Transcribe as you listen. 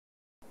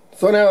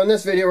So now in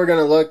this video we're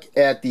going to look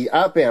at the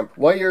op amp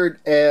wired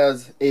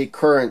as a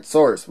current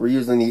source. We're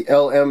using the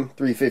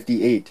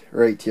LM358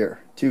 right here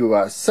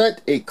to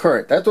set a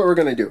current. That's what we're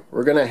going to do.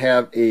 We're going to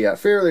have a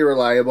fairly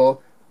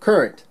reliable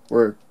current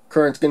where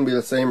current's going to be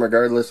the same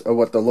regardless of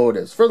what the load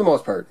is. For the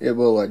most part, it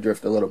will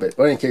drift a little bit.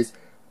 But in case,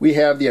 we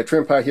have the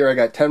trim pot here. I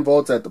got 10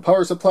 volts at the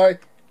power supply.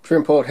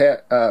 Trim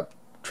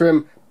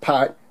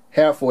pot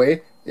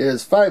halfway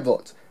is 5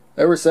 volts.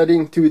 That we're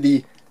setting to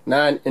the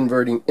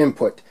non-inverting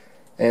input.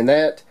 And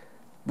that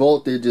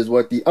voltage is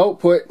what the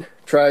output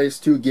tries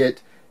to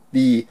get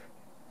the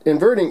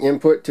inverting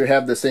input to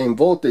have the same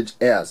voltage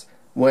as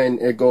when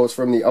it goes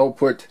from the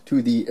output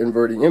to the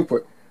inverting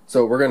input.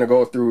 So we're going to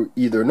go through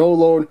either no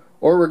load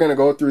or we're going to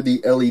go through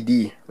the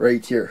LED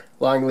right here.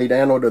 Long lead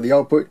anode to the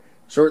output,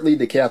 short lead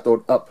the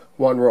cathode up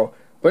one row.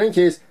 But in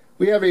case,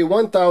 we have a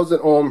 1000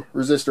 ohm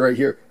resistor right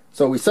here.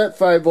 So we set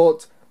 5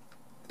 volts.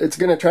 It's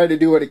going to try to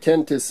do what it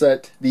can to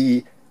set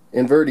the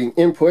inverting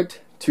input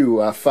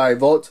to 5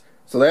 volts.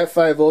 So that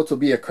 5 volts will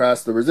be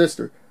across the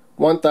resistor.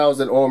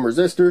 1000 ohm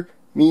resistor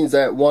means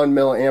that 1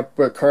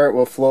 milliamp current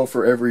will flow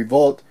for every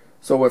volt.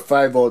 So with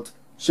 5 volts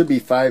should be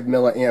 5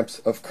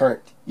 milliamps of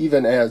current,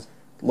 even as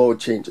load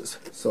changes.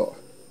 So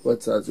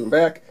let's zoom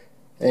back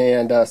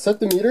and set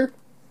the meter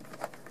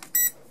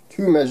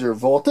to measure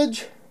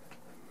voltage.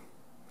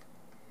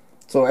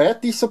 So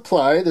at the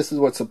supply, this is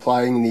what's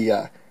supplying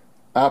the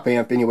op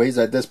amp anyways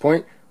at this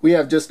point, we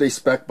have just a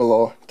spec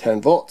below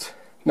 10 volts.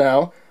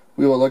 Now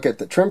we will look at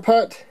the trim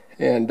pot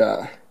and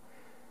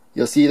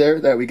you'll see there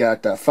that we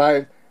got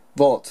 5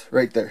 volts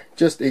right there,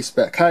 just a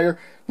spec higher.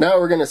 Now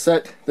we're going to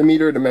set the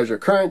meter to measure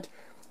current.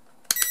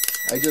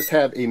 I just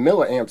have a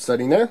milliamp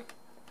setting there.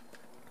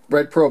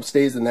 Red probe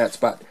stays in that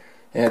spot.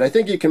 And I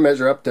think you can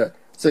measure up to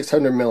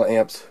 600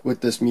 milliamps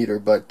with this meter,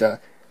 but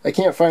I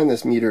can't find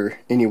this meter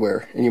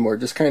anywhere anymore. It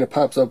just kind of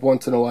pops up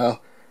once in a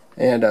while,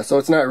 and so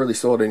it's not really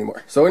sold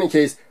anymore. So in any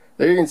case,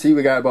 there you can see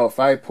we got about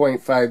 5.5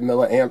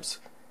 milliamps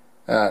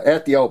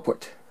at the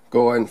output,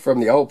 going from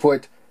the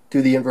output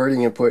to the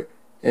inverting input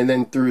and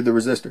then through the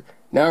resistor.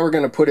 Now we're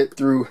going to put it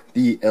through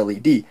the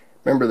LED.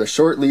 Remember, the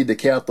short lead, the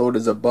cathode,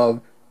 is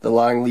above the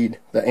long lead,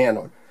 the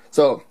anode.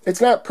 So it's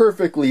not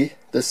perfectly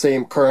the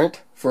same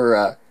current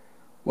for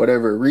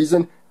whatever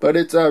reason, but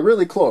it's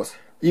really close.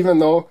 Even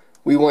though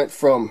we went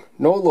from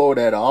no load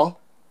at all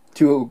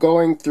to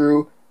going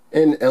through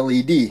an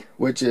LED,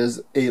 which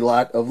is a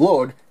lot of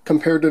load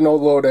compared to no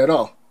load at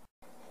all.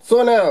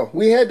 So now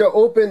we had to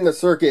open the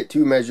circuit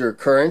to measure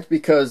current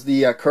because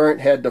the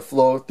current had to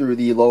flow through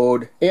the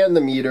load and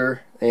the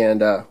meter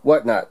and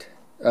whatnot.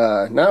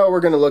 Now we're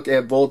going to look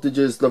at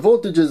voltages. The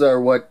voltages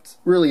are what's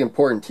really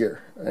important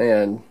here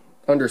and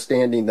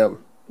understanding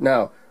them.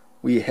 Now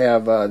we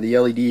have the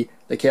LED,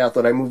 the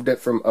cathode. I moved it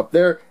from up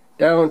there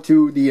down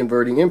to the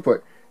inverting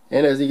input.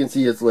 And as you can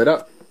see, it's lit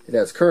up. It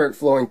has current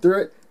flowing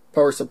through it.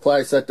 Power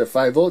supply set to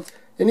 5 volts.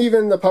 And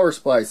even the power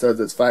supply says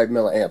it's 5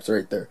 milliamps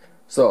right there.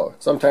 So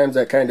sometimes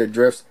that kind of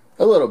drifts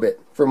a little bit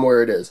from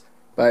where it is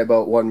by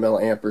about 1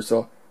 milliamp or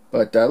so.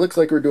 But looks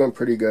like we're doing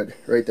pretty good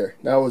right there.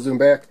 Now we'll zoom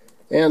back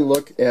and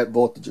look at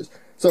voltages.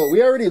 So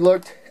we already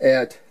looked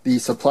at the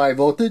supply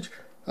voltage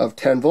of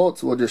 10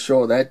 volts. We'll just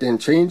show that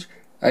didn't change.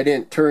 I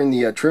didn't turn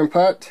the trim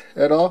pot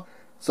at all.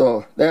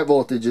 So that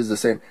voltage is the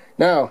same.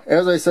 Now,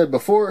 as I said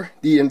before,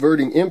 the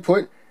inverting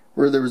input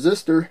where the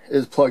resistor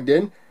is plugged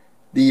in,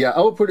 the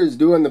output is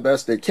doing the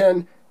best it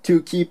can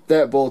to keep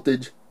that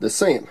voltage the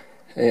same.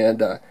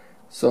 And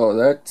so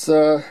that's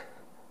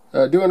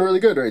doing really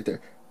good right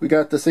there. We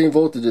got the same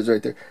voltages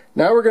right there.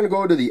 Now we're going to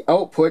go to the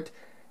output,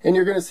 and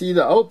you're going to see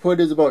the output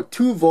is about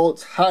 2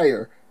 volts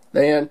higher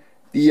than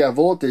the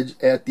voltage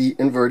at the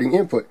inverting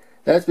input.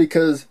 That's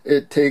because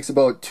it takes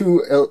about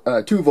 2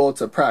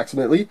 volts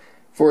approximately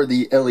for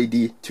the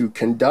LED to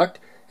conduct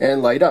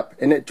and light up,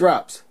 and it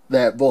drops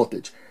that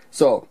voltage.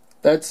 So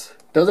that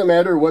doesn't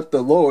matter what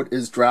the load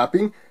is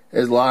dropping,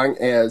 as long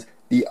as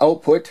the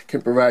output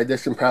can provide.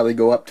 This can probably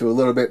go up to a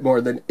little bit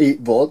more than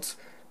 8 volts.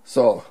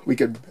 So we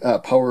could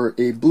power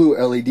a blue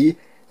LED,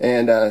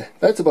 and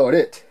that's about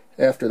it.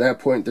 After that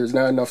point, there's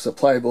not enough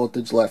supply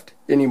voltage left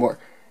anymore.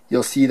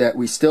 You'll see that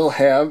we still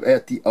have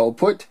at the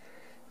output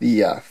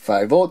the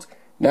 5 volts.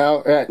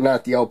 Now,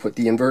 not the output,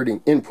 the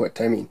inverting input,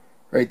 I mean,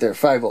 right there,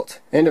 5 volts.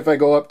 And if I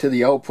go up to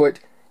the output,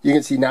 you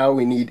can see now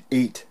we need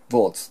 8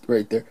 volts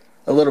right there.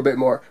 A little bit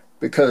more,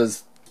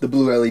 because the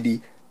blue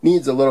LED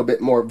needs a little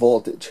bit more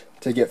voltage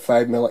to get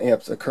 5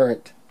 milliamps of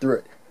current through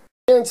it.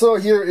 And so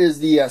here is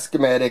the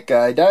schematic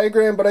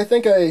diagram, but I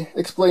think I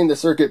explained the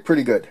circuit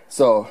pretty good.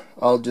 So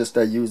I'll just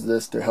use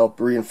this to help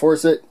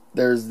reinforce it.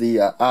 There's the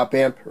op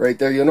amp right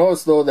there. You'll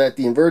notice though that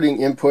the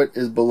inverting input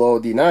is below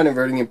the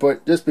non-inverting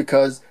input just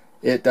because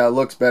it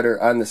looks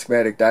better on the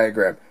schematic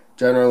diagram.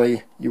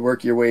 Generally, you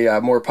work your way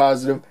more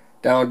positive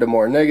down to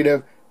more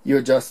negative. You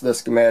adjust the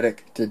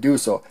schematic to do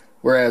so.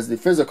 Whereas the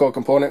physical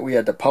component, we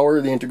had to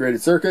power the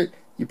integrated circuit.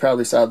 You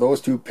probably saw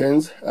those 2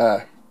 pins,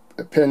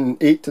 pin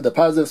 8 to the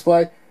positive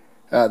supply,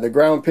 the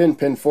ground pin,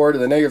 pin 4 to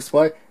the negative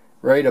supply.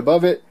 Right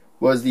above it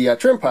was the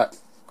trim pot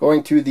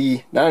going to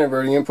the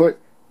non-inverting input.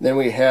 Then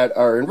we had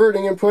our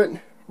inverting input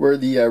where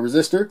the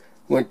resistor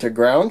went to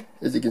ground,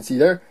 as you can see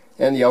there,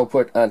 and the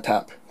output on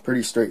top.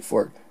 Pretty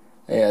straightforward.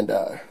 And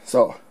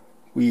so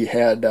we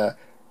had the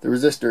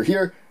resistor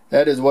here.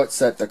 That is what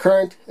set the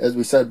current. As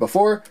we said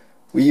before,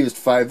 we used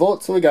 5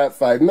 volts, so we got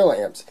 5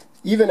 milliamps.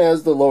 Even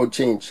as the load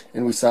changed,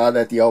 and we saw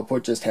that the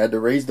output just had to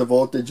raise the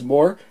voltage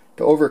more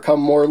to overcome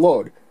more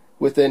load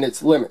within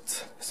its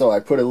limits. So I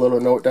put a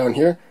little note down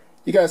here.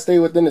 You gotta stay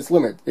within its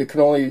limit. It can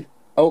only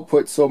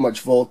output so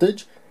much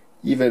voltage,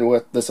 even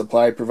with the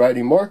supply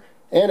providing more,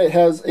 and it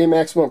has a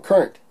maximum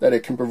current that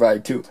it can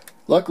provide too.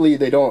 Luckily,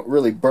 they don't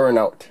really burn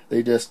out.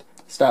 They just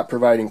stop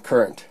providing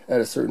current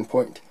at a certain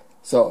point.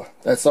 So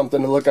that's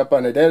something to look up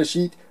on a data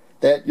sheet,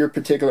 that your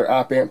particular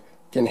op amp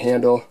can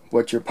handle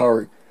what you're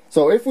powering.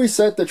 So if we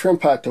set the trim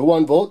pot to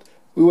 1 volt,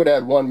 we would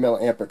add 1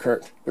 milliamp of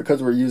current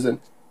because we're using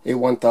a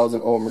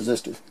 1000 ohm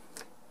resistor.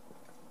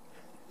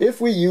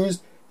 If we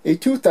used a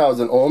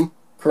 2000 ohm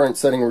current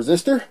setting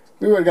resistor,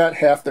 we would have got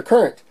half the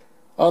current,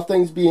 all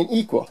things being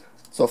equal.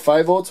 So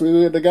 5 volts, we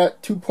would have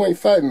got 2.5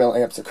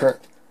 milliamps of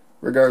current,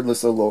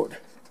 regardless of load.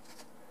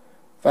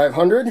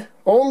 500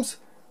 ohms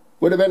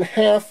would have been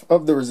half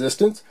of the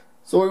resistance,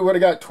 so we would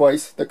have got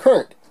twice the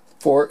current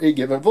for a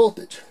given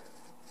voltage.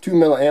 2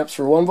 milliamps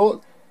for 1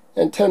 volt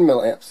and 10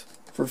 milliamps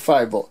for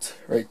 5 volts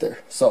right there.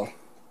 So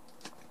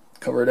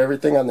covered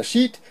everything on the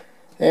sheet,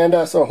 and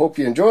so I hope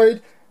you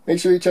enjoyed. Make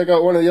sure you check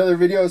out one of the other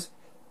videos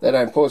that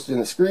I'm posting on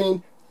the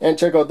screen, and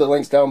check out the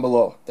links down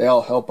below. They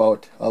all help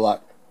out a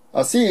lot.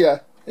 I'll see ya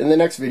in the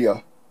next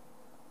video.